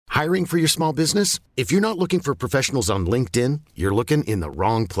Hiring for your small business? If you're not looking for professionals on LinkedIn, you're looking in the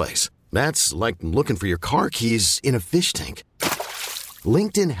wrong place. That's like looking for your car keys in a fish tank.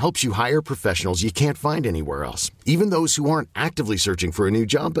 LinkedIn helps you hire professionals you can't find anywhere else, even those who aren't actively searching for a new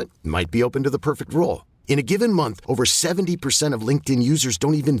job but might be open to the perfect role. In a given month, over 70% of LinkedIn users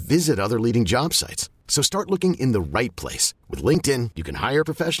don't even visit other leading job sites. So start looking in the right place. With LinkedIn, you can hire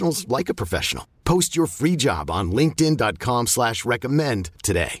professionals like a professional. Post your free job on linkedin.com/recommend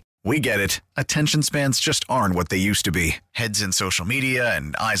today. We get it. Attention spans just aren't what they used to be. Heads in social media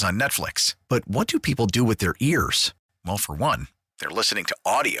and eyes on Netflix. But what do people do with their ears? Well, for one, they're listening to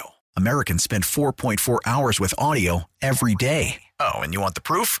audio. Americans spend 4.4 hours with audio every day. Oh, and you want the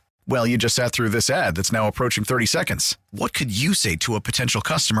proof? Well, you just sat through this ad that's now approaching 30 seconds. What could you say to a potential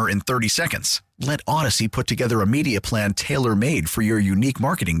customer in 30 seconds? Let Odyssey put together a media plan tailor-made for your unique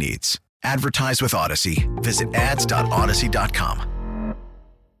marketing needs. Advertise with Odyssey. Visit ads.odyssey.com.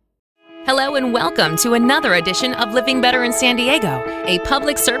 Hello and welcome to another edition of Living Better in San Diego, a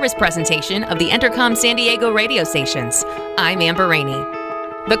public service presentation of the Entercom San Diego radio stations. I'm Amber Rainey.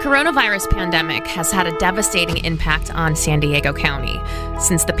 The coronavirus pandemic has had a devastating impact on San Diego County.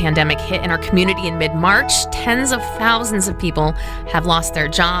 Since the pandemic hit in our community in mid-March, tens of thousands of people have lost their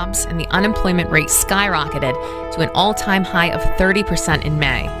jobs, and the unemployment rate skyrocketed to an all-time high of 30% in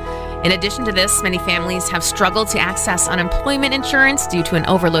May. In addition to this, many families have struggled to access unemployment insurance due to an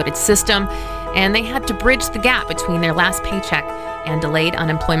overloaded system, and they had to bridge the gap between their last paycheck and delayed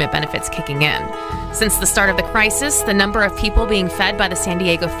unemployment benefits kicking in. Since the start of the crisis, the number of people being fed by the San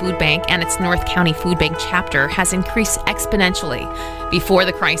Diego Food Bank and its North County Food Bank chapter has increased exponentially. Before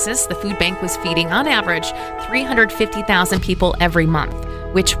the crisis, the food bank was feeding, on average, 350,000 people every month,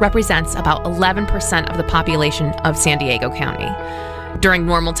 which represents about 11% of the population of San Diego County. During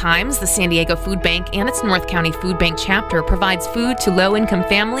normal times, the San Diego Food Bank and its North County Food Bank chapter provides food to low-income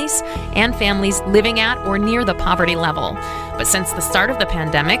families and families living at or near the poverty level. But since the start of the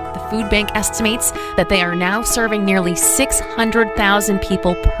pandemic, the food bank estimates that they are now serving nearly 600,000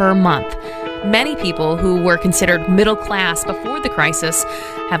 people per month. Many people who were considered middle class before the crisis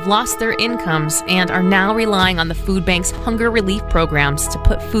have lost their incomes and are now relying on the food bank's hunger relief programs to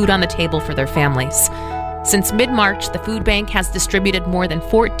put food on the table for their families. Since mid-March, the food bank has distributed more than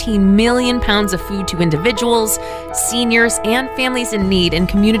 14 million pounds of food to individuals, seniors, and families in need in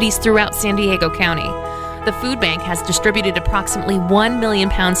communities throughout San Diego County. The food bank has distributed approximately 1 million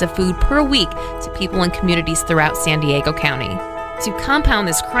pounds of food per week to people in communities throughout San Diego County. To compound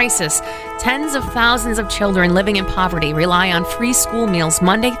this crisis, tens of thousands of children living in poverty rely on free school meals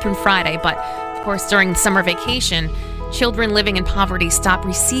Monday through Friday, but, of course, during the summer vacation, children living in poverty stop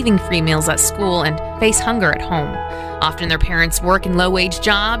receiving free meals at school and face hunger at home. Often their parents work in low-wage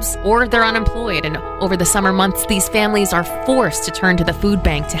jobs or they're unemployed, and over the summer months, these families are forced to turn to the food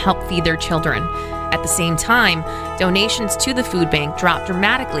bank to help feed their children. At the same time, donations to the food bank drop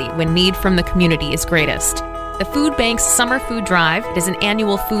dramatically when need from the community is greatest. The food bank's Summer Food Drive is an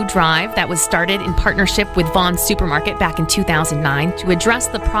annual food drive that was started in partnership with Vaughn's Supermarket back in 2009 to address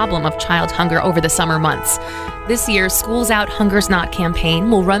the problem of child hunger over the summer months. This year's Schools Out, Hunger's Not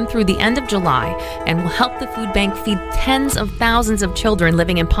campaign will run through the end of July and will help the food bank feed tens of thousands of children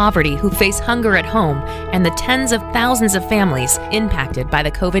living in poverty who face hunger at home and the tens of thousands of families impacted by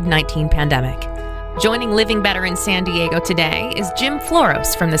the COVID-19 pandemic. Joining Living Better in San Diego today is Jim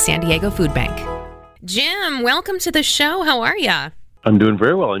Floros from the San Diego Food Bank. Jim, welcome to the show. How are you? I'm doing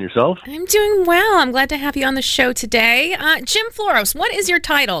very well. And yourself? I'm doing well. I'm glad to have you on the show today. Jim Floros, what is your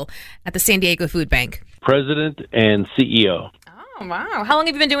title at the San Diego Food Bank? President and CEO. Oh, wow. How long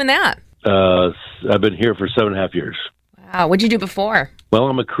have you been doing that? I've been here for 7.5 years. Wow. What'd you do before? Well,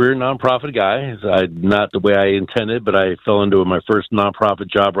 I'm a career nonprofit guy. Not the way I intended, but I fell into my first nonprofit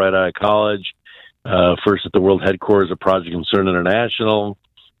job right out of college. First at the World Headquarters of Project Concern International,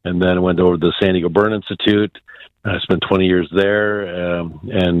 and then I went over to the San Diego Burn Institute. I spent 20 years there,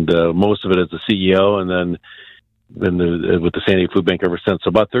 and most of it as the CEO, and then been with the San Diego Food Bank ever since. So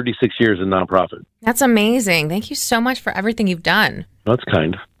about 36 years in nonprofit. That's amazing. Thank you so much for everything you've done. That's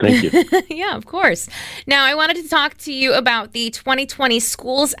kind. Thank you. Yeah, of course. Now, I wanted to talk to you about the 2020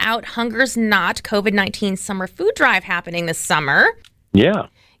 Schools Out, Hunger's Not COVID-19 Summer Food Drive happening this summer. Yeah.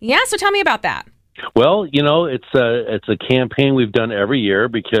 Yeah, so tell me about that. Well, it's a campaign we've done every year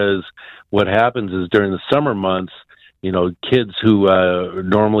because what happens is during the summer months, kids who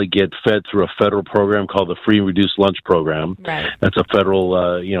normally get fed through a federal program called the Free and Reduced Lunch Program. Right. That's a federal,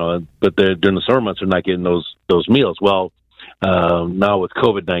 but during the summer months, they're not getting those meals. Well, now with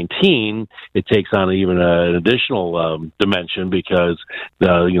COVID-19, it takes on even an additional dimension because,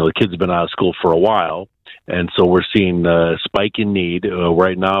 the kids have been out of school for a while. And so we're seeing a spike in need.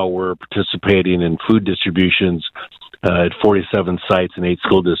 Right now, we're participating in food distributions at 47 sites in 8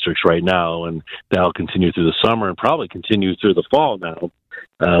 school districts right now, and that'll continue through the summer and probably continue through the fall now.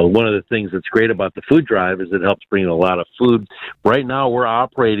 One of the things that's great about the food drive is it helps bring in a lot of food. Right now, we're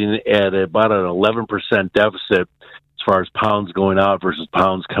operating at about an 11% deficit as far as pounds going out versus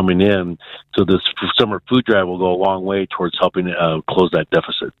pounds coming in. So this summer food drive will go a long way towards helping close that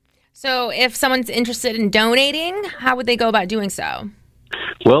deficit. So if someone's interested in donating, how would they go about doing so?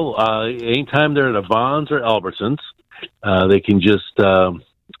 Well, anytime they're at a Vons or Albertsons, they can just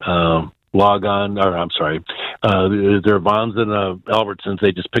log on, or I'm sorry, they're Vons and Albertsons.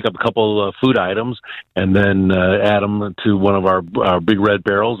 They just pick up a couple of food items and then add them to one of our big red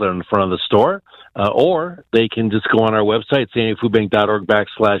barrels that are in the front of the store. Or they can just go on our website,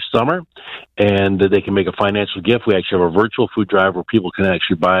 sandiagofoodbank.org/summer, and they can make a financial gift. We actually have a virtual food drive where people can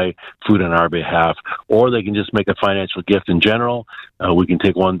actually buy food on our behalf, or they can just make a financial gift in general. We can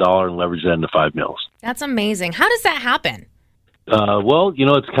take $1 and leverage that into 5 meals. That's amazing. How does that happen? Well,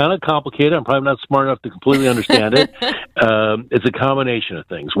 it's kind of complicated. I'm probably not smart enough to completely understand it. It's a combination of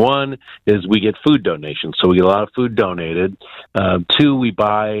things. One is we get food donations, so we get a lot of food donated. 2, we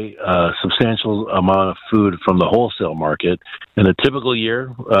buy a substantial amount of food from the wholesale market. In a typical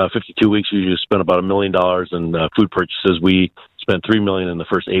year, 52 weeks, we usually spend about $1 million in food purchases. We spent $3 million in the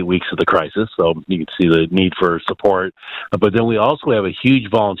first 8 weeks of the crisis, so you can see the need for support. But then we also have a huge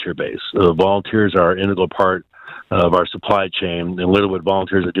volunteer base. Volunteers are an integral part of our supply chain, and literally what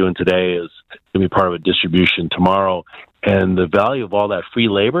volunteers are doing today is going to be part of a distribution tomorrow. And the value of all that free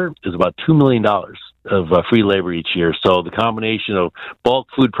labor is about $2 million of free labor each year. So the combination of bulk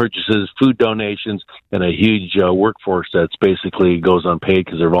food purchases, food donations, and a huge workforce that's basically goes unpaid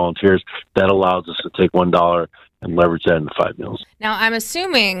because they're volunteers, that allows us to take $1 and leverage that into 5 meals. Now, I'm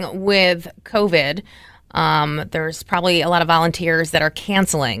assuming with COVID, there's probably a lot of volunteers that are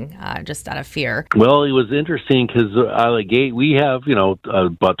canceling just out of fear. Well, it was interesting because out of the gate, we have,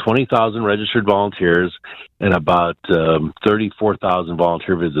 about 20,000 registered volunteers and about 34,000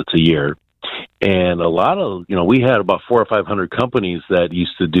 volunteer visits a year. And a lot of, we had about 400 or 500 companies that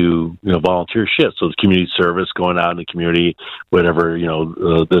used to do, volunteer shifts. So it's community service, going out in the community, whatever,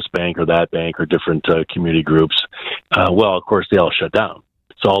 this bank or that bank or different community groups. Well, of course, they all shut down.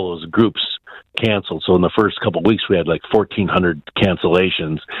 So all those groups canceled. So in the first couple of weeks, we had like 1,400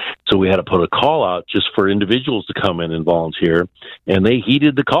 cancellations. So we had to put a call out just for individuals to come in and volunteer, and they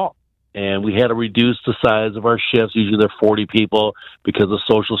heeded the call. And we had to reduce the size of our shifts. Usually they're 40 people because of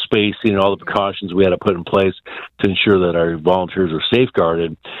social spacing and all the precautions we had to put in place to ensure that our volunteers were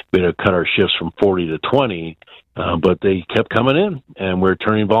safeguarded. We had to cut our shifts from 40 to 20. But they kept coming in, and we're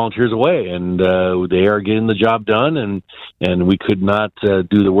turning volunteers away, and they are getting the job done, and we could not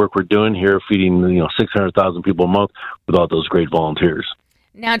do the work we're doing here, feeding 600,000 people a month without those great volunteers.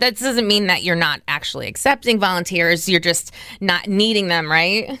 Now, that doesn't mean that you're not actually accepting volunteers. You're just not needing them,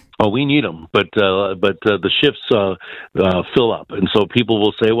 right? Oh, we need them, but the shifts fill up, and so people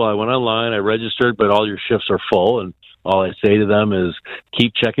will say, "Well, I went online, I registered, but all your shifts are full." And all I say to them is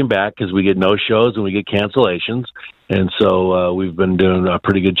keep checking back because we get no-shows and we get cancellations. And so we've been doing a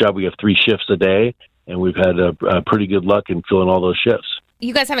pretty good job. We have 3 shifts a day, and we've had a pretty good luck in filling all those shifts.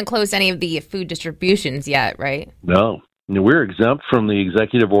 You guys haven't closed any of the food distributions yet, right? No. We're exempt from the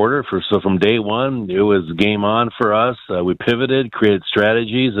executive order. So from day one, it was game on for us. We pivoted, created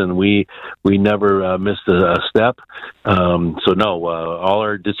strategies, and we never missed a step. So no, all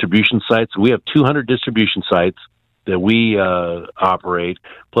our distribution sites, we have 200 distribution sites that we operate.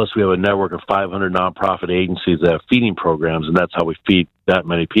 Plus, we have a network of 500 nonprofit agencies that have feeding programs, and that's how we feed that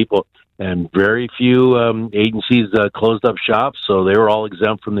many people. And very few agencies closed up shop, so they were all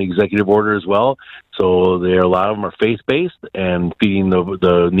exempt from the executive order as well. So a lot of them are faith-based, and feeding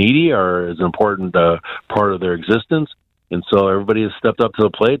the needy is an important part of their existence. And so everybody has stepped up to the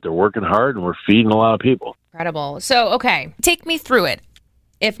plate. They're working hard, and we're feeding a lot of people. Incredible. So, okay, take me through it.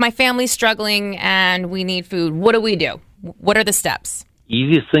 If my family's struggling and we need food, what do we do? What are the steps?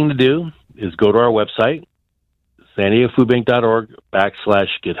 Easiest thing to do is go to our website,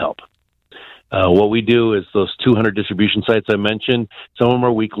 sandiagofoodbank.org/get-help. What we do is those 200 distribution sites I mentioned, some of them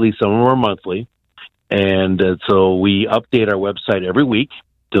are weekly, some of them are monthly. And so we update our website every week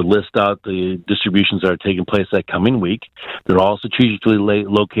to list out the distributions that are taking place that coming week. They're all strategically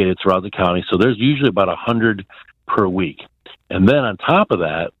located throughout the county. So there's usually about 100 per week. And then on top of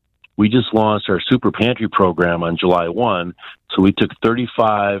that, we just launched our Super Pantry program on July 1. So we took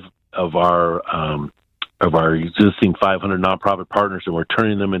 35 of our existing 500 nonprofit partners, and we're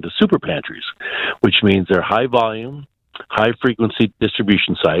turning them into super pantries, which means they're high volume, high-frequency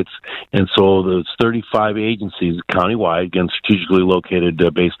distribution sites. And so those 35 agencies countywide, again, strategically located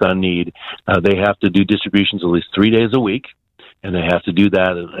based on need, they have to do distributions at least 3 days a week, and they have to do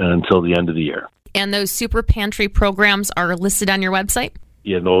that until the end of the year. And those super pantry programs are listed on your website?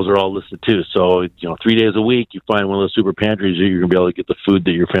 Yeah, those are all listed too. So, 3 days a week, you find one of those super pantries, you're going to be able to get the food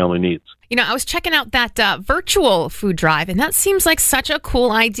that your family needs. I was checking out that virtual food drive, and that seems like such a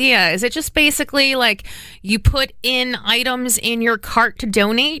cool idea. Is it just basically like you put in items in your cart to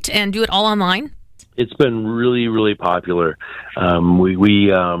donate and do it all online? It's been really, really popular.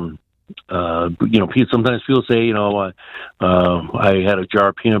 Sometimes people say, I had a jar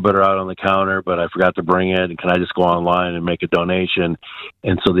of peanut butter out on the counter, but I forgot to bring it. And can I just go online and make a donation?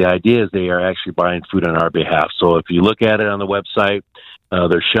 And so the idea is they are actually buying food on our behalf. So if you look at it on the website,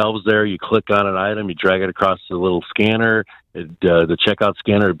 there's shelves there. You click on an item, you drag it across the little scanner. The checkout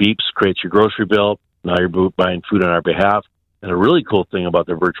scanner beeps, creates your grocery bill. Now you're buying food on our behalf. And a really cool thing about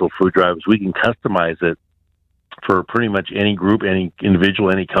the virtual food drive is we can customize it for pretty much any group, any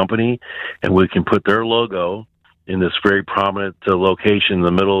individual, any company, and we can put their logo in this very prominent location in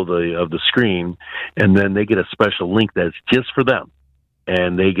the middle of the screen, and then they get a special link that's just for them.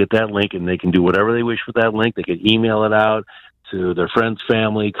 And they get that link, and they can do whatever they wish with that link. They can email it out to their friends,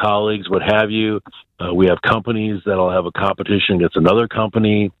 family, colleagues, what have you. We have companies that'll have a competition against another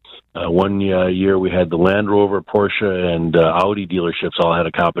company. One year we had the Land Rover, Porsche, and Audi dealerships all had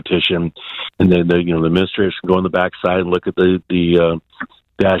a competition, and then the administrators can go on the backside and look at the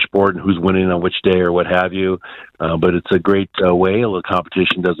dashboard and who's winning on which day or what have you. But it's a great way. The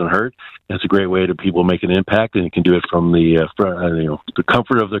competition doesn't hurt. And it's a great way to people make an impact, and you can do it from the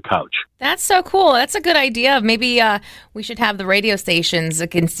comfort of their couch. That's so cool. That's a good idea. Maybe we should have the radio stations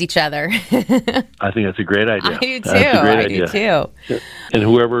against each other. I think that's a great idea. I do too. I do too. And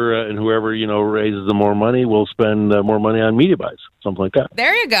whoever raises the more money will spend more money on media buys, something like that.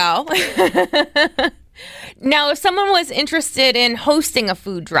 There you go. Now, if someone was interested in hosting a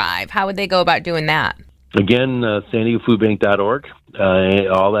food drive, how would they go about doing that? Again, SanDiegoFoodBank.org.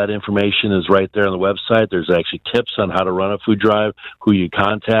 All that information is right there on the website. There's actually tips on how to run a food drive, who you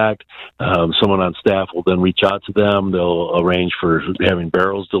contact. Someone on staff will then reach out to them. They'll arrange for having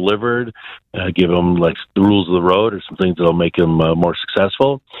barrels delivered, give them like the rules of the road or some things that'll make them more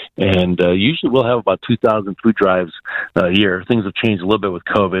successful. And usually we'll have about 2,000 food drives a year. Things have changed a little bit with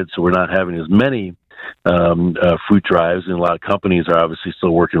COVID, so we're not having as many food drives, and a lot of companies are obviously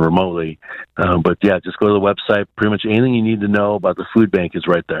still working remotely. But yeah, just go to the website. Pretty much anything you need to know about the food bank is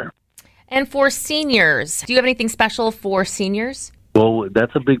right there. And for seniors, do you have anything special for seniors? Well,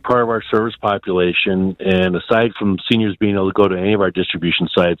 that's a big part of our service population. And aside from seniors being able to go to any of our distribution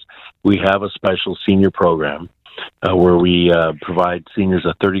sites, we have a special senior program where we provide seniors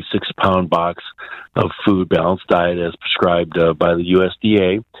a 36-pound box of food, balanced diet as prescribed by the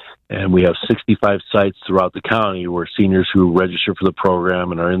USDA. And we have 65 sites throughout the county where seniors who register for the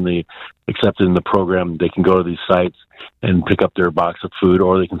program and are accepted in the program, they can go to these sites and pick up their box of food,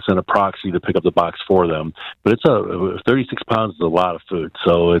 or they can send a proxy to pick up the box for them. But 36 pounds is a lot of food,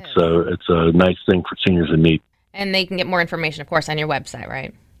 so it's a nice thing for seniors in need. And they can get more information, of course, on your website,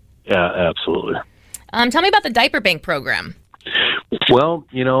 right? Yeah, absolutely. Tell me about the diaper bank program. Well,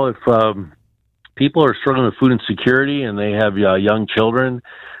 if people are struggling with food insecurity and they have young children,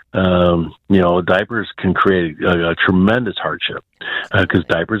 diapers can create a tremendous hardship because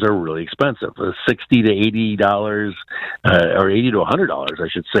diapers are really expensive. $60 to $80, or $80 to $100, I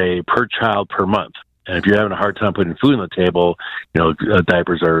should say, per child per month. And if you're having a hard time putting food on the table,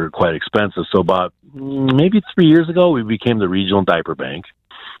 diapers are quite expensive. So about maybe 3 years ago, we became the regional diaper bank.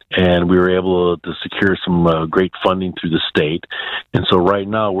 And we were able to secure some great funding through the state. And so right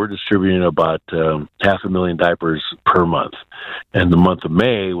now we're distributing about 500,000 diapers per month. And the month of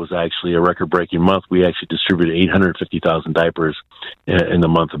May was actually a record-breaking month. We actually distributed 850,000 diapers in the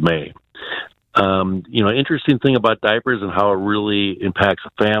month of May. Interesting thing about diapers and how it really impacts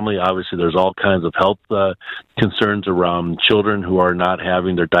a family. Obviously, there's all kinds of health concerns around children who are not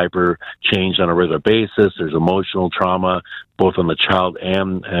having their diaper changed on a regular basis. There's emotional trauma, both on the child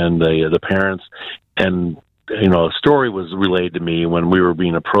and the parents. And, a story was relayed to me when we were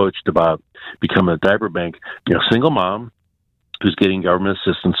being approached about becoming a diaper bank. Single mom who's getting government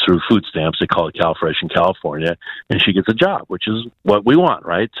assistance through food stamps. They call it CalFresh in California. And she gets a job, which is what we want,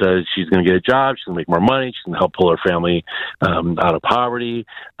 right? So she's going to get a job. She's going to make more money. She's going to help pull her family out of poverty.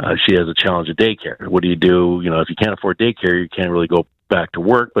 She has a challenge at daycare. What do? If you can't afford daycare, you can't really go back to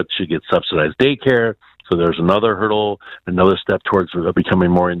work, but she gets subsidized daycare. So there's another hurdle, another step towards becoming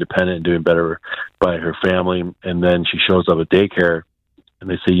more independent and doing better by her family. And then she shows up at daycare and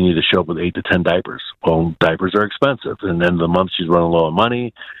they say you need to show up with 8 to 10 diapers. Well, diapers are expensive. And then the month she's running low on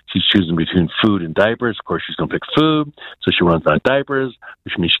money. She's choosing between food and diapers. Of course, she's going to pick food, so she runs out of diapers,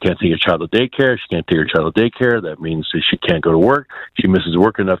 which means she can't take her child to daycare. She can't take her child to daycare. That means that she can't go to work. She misses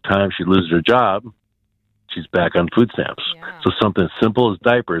work enough time, she loses her job. She's back on food stamps. Yeah. So something as simple as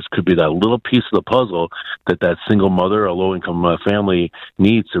diapers could be that little piece of the puzzle that single mother or low-income family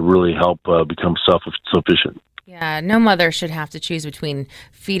needs to really help become self-sufficient. Yeah, no mother should have to choose between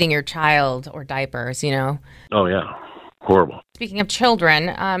feeding your child or diapers, Oh, yeah. Horrible. Speaking of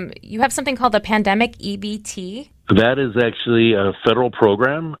children, you have something called the Pandemic EBT. That is actually a federal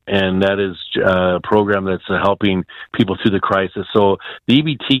program, and that is a program that's helping people through the crisis. So the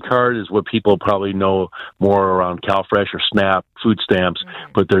EBT card is what people probably know more around CalFresh or SNAP, food stamps,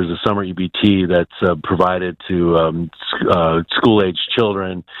 but there's a summer EBT that's provided to school-age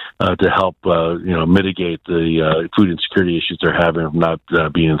children to help mitigate the food insecurity issues they're having from not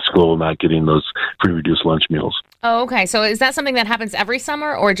being in school, not getting those free reduced lunch meals. Oh, okay. So is that something that happens every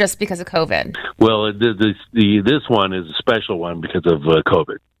summer or just because of COVID? Well, this one is a special one because of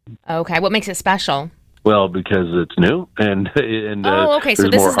COVID. Okay. What makes it special? Well, because it's new and okay. So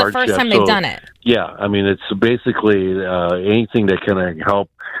this is the first time they've done it. Yeah, I mean, it's basically anything that can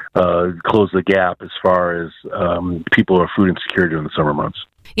help close the gap as far as people who are food insecure during the summer months.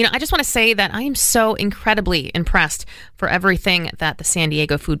 I just want to say that I am so incredibly impressed for everything that the San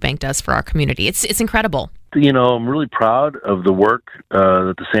Diego Food Bank does for our community. It's incredible. I'm really proud of the work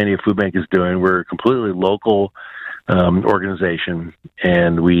that the San Diego Food Bank is doing. We're a completely local organization,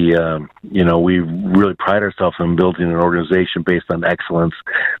 and we really pride ourselves on building an organization based on excellence,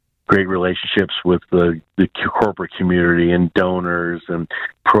 great relationships with the corporate community and donors and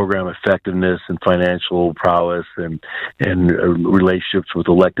program effectiveness and financial prowess and relationships with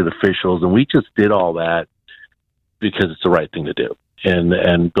elected officials. And we just did all that because it's the right thing to do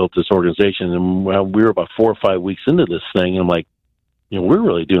and built this organization. And we were about 4 or 5 weeks into this thing. And I'm like, we're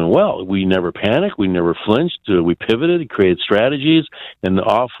really doing well. We never panicked. We never flinched. We pivoted, created strategies, and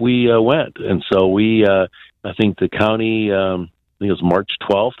off we went. And so I think the county, I think it was March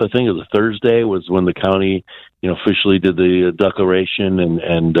 12th, I think it was a Thursday, was when the county, officially did the declaration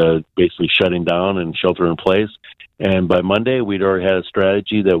and basically shutting down and shelter in place. And by Monday, we'd already had a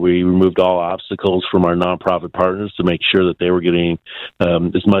strategy that we removed all obstacles from our nonprofit partners to make sure that they were getting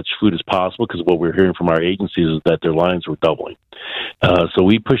as much food as possible, because what we're hearing from our agencies is that their lines were doubling. So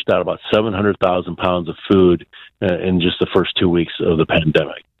we pushed out about 700,000 pounds of food in just the first 2 weeks of the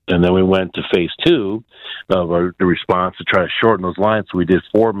pandemic. And then we went to phase 2 of the response to try to shorten those lines. So we did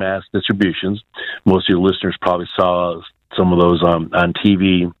 4 mass distributions. Most of your listeners probably saw some of those on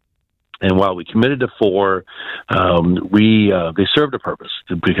TV. And while we committed to 4, they served a purpose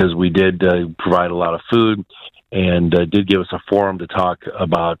because we did provide a lot of food and did give us a forum to talk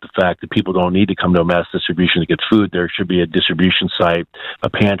about the fact that people don't need to come to a mass distribution to get food. There should be a distribution site, a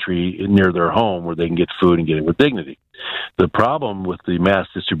pantry near their home where they can get food and get it with dignity. The problem with the mass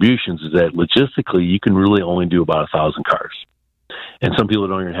distributions is that logistically you can really only do about 1,000 cars. And some people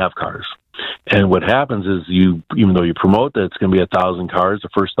don't even have cars. And what happens is even though you promote that it's going to be 1,000 cars, the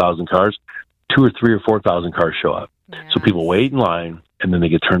first 1,000 cars, 2,000 or 3,000 or 4,000 cars show up. Yes. So people wait in line and then they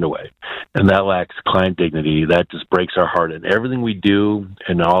get turned away. And that lacks client dignity. That just breaks our heart. And everything we do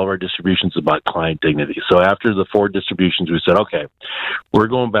and all of our distributions is about client dignity. So after the 4 distributions, we said, okay, we're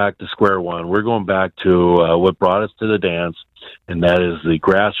going back to square one. We're going back to what brought us to the dance, and that is the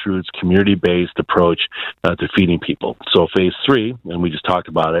grassroots, community-based approach to feeding people. So phase 3, and we just talked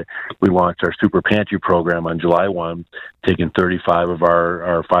about it, we launched our Super Pantry program on July 1, taking 35 of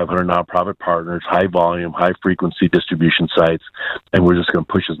our 500 nonprofit partners, high-volume, high-frequency distribution sites, and we're just going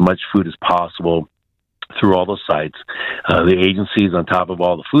to push as much food as possible through all those sites. The agencies, on top of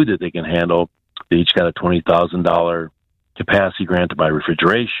all the food that they can handle, they each got a $20,000 capacity grant to buy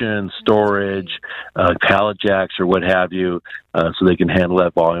refrigeration, storage, pallet jacks, or what have you, so they can handle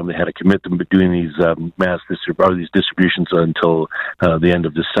that volume. They had to commit to doing these these distributions until the end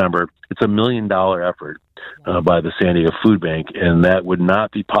of December. It's $1 million effort by the San Diego Food Bank, and that would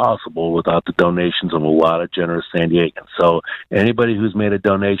not be possible without the donations of a lot of generous San Diegans. So anybody who's made a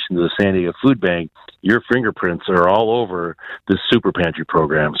donation to the San Diego Food Bank, your fingerprints are all over this Super Pantry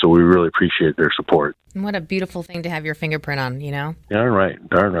program, so we really appreciate their support. And what a beautiful thing to have your fingerprint on, Darn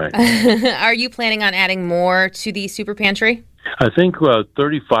right. Are you planning on adding more to the Super Pantry? I think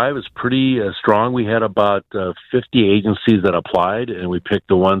 35 is pretty strong. We had about 50 agencies that applied, and we picked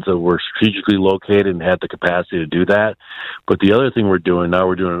the ones that were strategically located and had the capacity to do that. But the other thing we're doing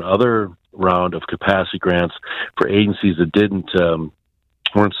another round of capacity grants for agencies that didn't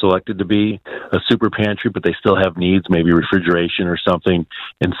weren't selected to be a super pantry, but they still have needs, maybe refrigeration or something.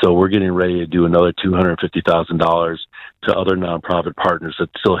 And so we're getting ready to do another $250,000 to other nonprofit partners that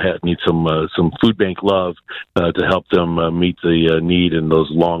still need some food bank love to help them meet the need in those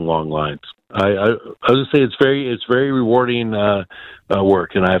long lines. I would say it's very rewarding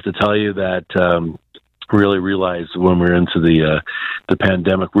work, and I have to tell you that really realized when we were into the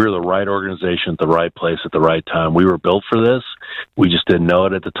pandemic, we were the right organization at the right place at the right time. We were built for this. We just didn't know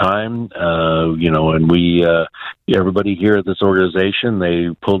it at the time, and we everybody here at this organization, they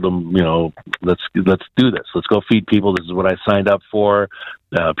pulled them, let's do this. Let's go feed people. This is what I signed up for.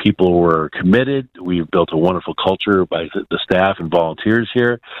 People were committed. We've built a wonderful culture by the staff and volunteers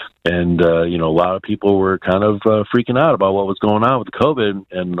here. And, a lot of people were kind of freaking out about what was going on with COVID,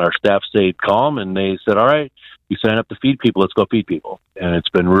 and our staff stayed calm, and they said, all right, we signed up to feed people. Let's go feed people. And it's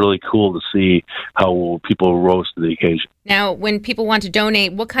been really cool to see how people rose to the occasion. Now, when people want to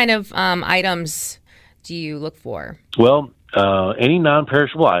donate, what kind of items do you look for? Well, any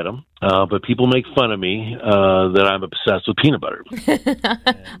non-perishable item. But people make fun of me that I'm obsessed with peanut butter.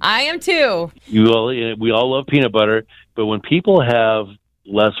 I am too. We all love peanut butter, but when people have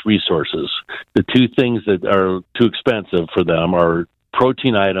less resources, the two things that are too expensive for them are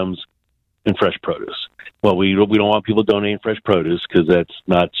protein items and fresh produce. Well, we don't want people donating fresh produce because that's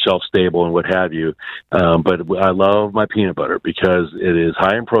not shelf stable and what have you. But I love my peanut butter because it is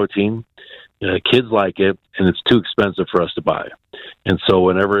high in protein. Kids like it, and it's too expensive for us to buy. And so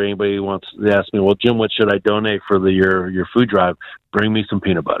whenever anybody wants to ask me, well, Jim, what should I donate for your food drive? Bring me some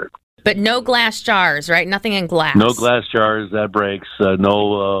peanut butter. But no glass jars, right? Nothing in glass. No glass jars. That breaks.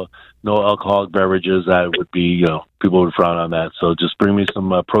 No alcoholic beverages. That would be, people would frown on that. So just bring me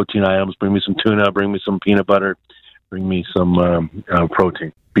some protein items. Bring me some tuna. Bring me some peanut butter. Bring me some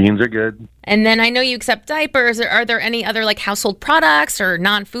protein. Beans are good. And then I know you accept diapers. Are there any other household products or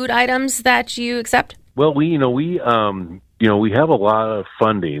non-food items that you accept? Well, we have a lot of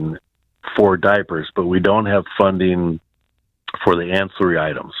funding for diapers, but we don't have funding for the ancillary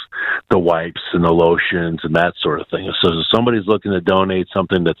items, the wipes and the lotions and that sort of thing. So if somebody's looking to donate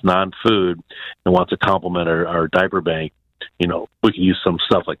something that's non-food and wants to complement our diaper bank, we can use some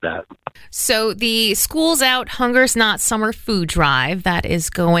stuff like that. So the School's Out Hunger's Not Summer Food Drive, that is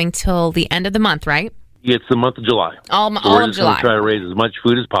going till the end of the month, right? It's the month of July. All of July. We're just going to try to raise as much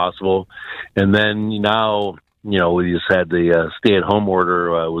food as possible. And then now, we just had the stay-at-home order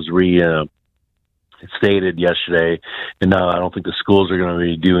was stated yesterday. And now I don't think the schools are going to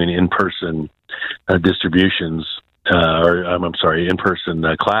be doing in-person distributions. In-person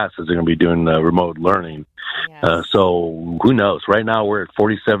classes. They're going to be doing remote learning. Yes. So who knows? Right now we're at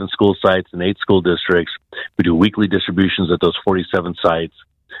 47 school sites in 8 school districts. We do weekly distributions at those 47 sites.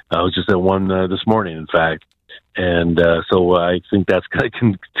 I was just at one this morning, in fact. And so I think that's going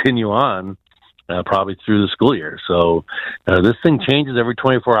to continue on probably through the school year. So this thing changes every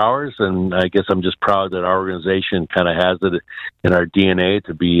 24 hours, and I guess I'm just proud that our organization kind of has it in our DNA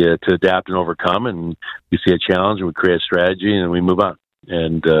to adapt and overcome, and we see a challenge and we create a strategy and we move on.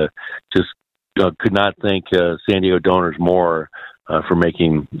 And could not thank San Diego donors more for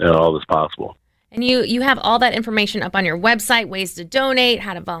making all this possible. And you have all that information up on your website, ways to donate,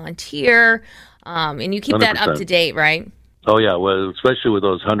 how to volunteer, and you keep 100%. That up to date, right? Oh, yeah. Well, especially with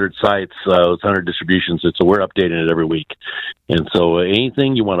those 100 sites, those 100 distributions, so we're updating it every week. And so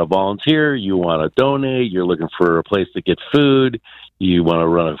anything you want to volunteer, you want to donate, you're looking for a place to get food, you want to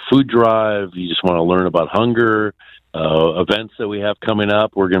run a food drive, you just want to learn about hunger, events that we have coming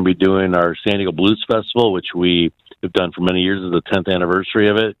up. We're going to be doing our San Diego Blues Festival, which we have done for many years. It's the 10th anniversary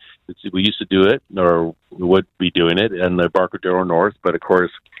of it. We used to do it, or would be doing it, in the Barcadero North, but of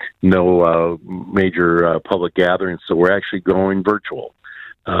course, no major public gatherings. So we're actually going virtual.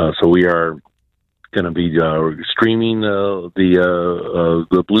 So we are going to be streaming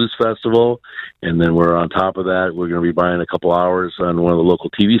the Blues Festival, and then we're on top of that. We're going to be buying a couple hours on one of the local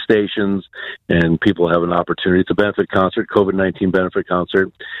TV stations, and people have an opportunity. It's a benefit concert, COVID-19 benefit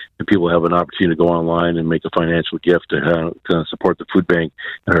concert, and people have an opportunity to go online and make a financial gift to support the food bank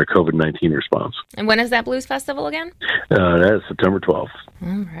and our COVID-19 response. And when is that Blues Festival again? That is September 12th.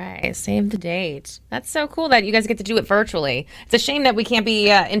 All right, save the date. That's so cool that you guys get to do it virtually. It's a shame that we can't be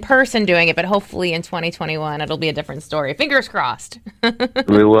in person doing it, but hopefully in 2021 it'll be a different story. Fingers crossed.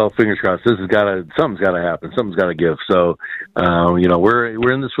 Well, fingers crossed. Something's got to happen. Something's got to give. So,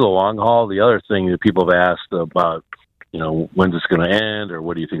 we're in this for the long haul. The other thing that people have asked about, when's this going to end, or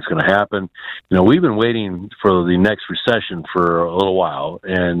what do you think is going to happen? We've been waiting for the next recession for a little while,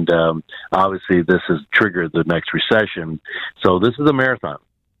 and obviously this has triggered the next recession. So this is a marathon.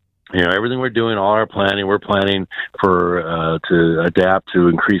 everything we're doing, all our planning, we're planning for to adapt to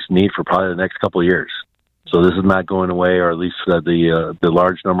increased need for probably the next couple of years. So this is not going away, or at least the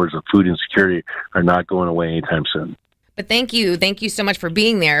large numbers of food insecurity are not going away anytime soon. But thank you so much for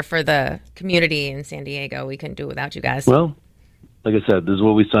being there for the community in San Diego. We couldn't do it without you guys. Well, like I said, this is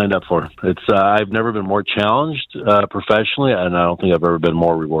what we signed up for. It's I've never been more challenged professionally, and I don't think I've ever been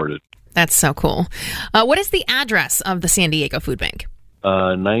more rewarded. That's so cool. What is the address of the San Diego Food Bank?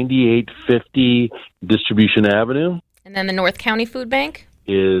 9850 Distribution Avenue. And then the North County Food Bank?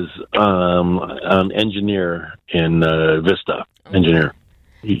 Is on Engineer in Vista. Engineer.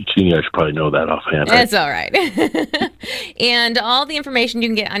 You guys should probably know that offhand. That's all right. And all the information you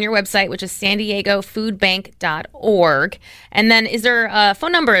can get on your website, which is sandiegofoodbank.org. And then is there a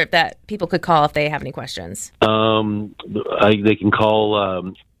phone number that people could call if they have any questions? They can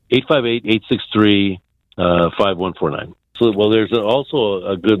call 858-863-5149. So, well, there's also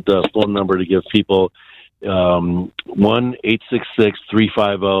a good phone number to give people,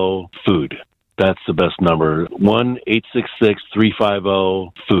 1-866-350-FOOD. That's the best number,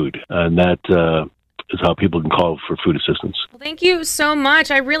 1-866-350-FOOD. And that is how people can call for food assistance. Well, thank you so much.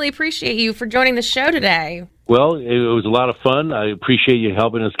 I really appreciate you for joining the show today. Well, it was a lot of fun. I appreciate you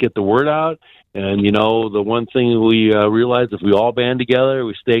helping us get the word out. And, the one thing we realized, if we all band together,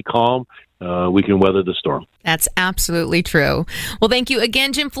 we stay calm, we can weather the storm. That's absolutely true. Well, thank you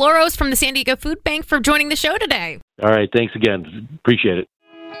again, Jim Floros from the San Diego Food Bank, for joining the show today. All right. Thanks again. Appreciate it.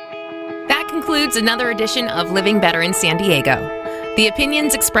 That concludes another edition of Living Better in San Diego. The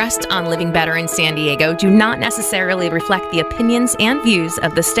opinions expressed on Living Better in San Diego do not necessarily reflect the opinions and views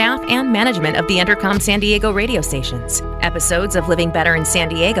of the staff and management of the Entercom San Diego radio stations. Episodes of Living Better in San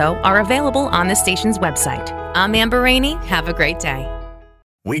Diego are available on the station's website. I'm Amber Rainey. Have a great day.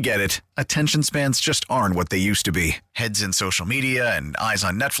 We get it. Attention spans just aren't what they used to be. Heads in social media and eyes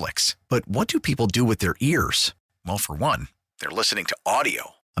on Netflix. But what do people do with their ears? Well, for one, they're listening to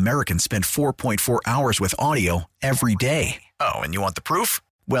audio. Americans spend 4.4 hours with audio every day. Oh, and you want the proof?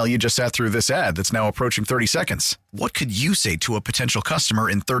 Well, you just sat through this ad that's now approaching 30 seconds. What could you say to a potential customer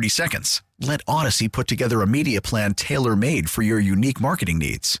in 30 seconds? Let Odyssey put together a media plan tailor-made for your unique marketing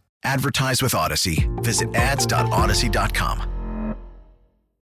needs. Advertise with Odyssey. Visit ads.odyssey.com.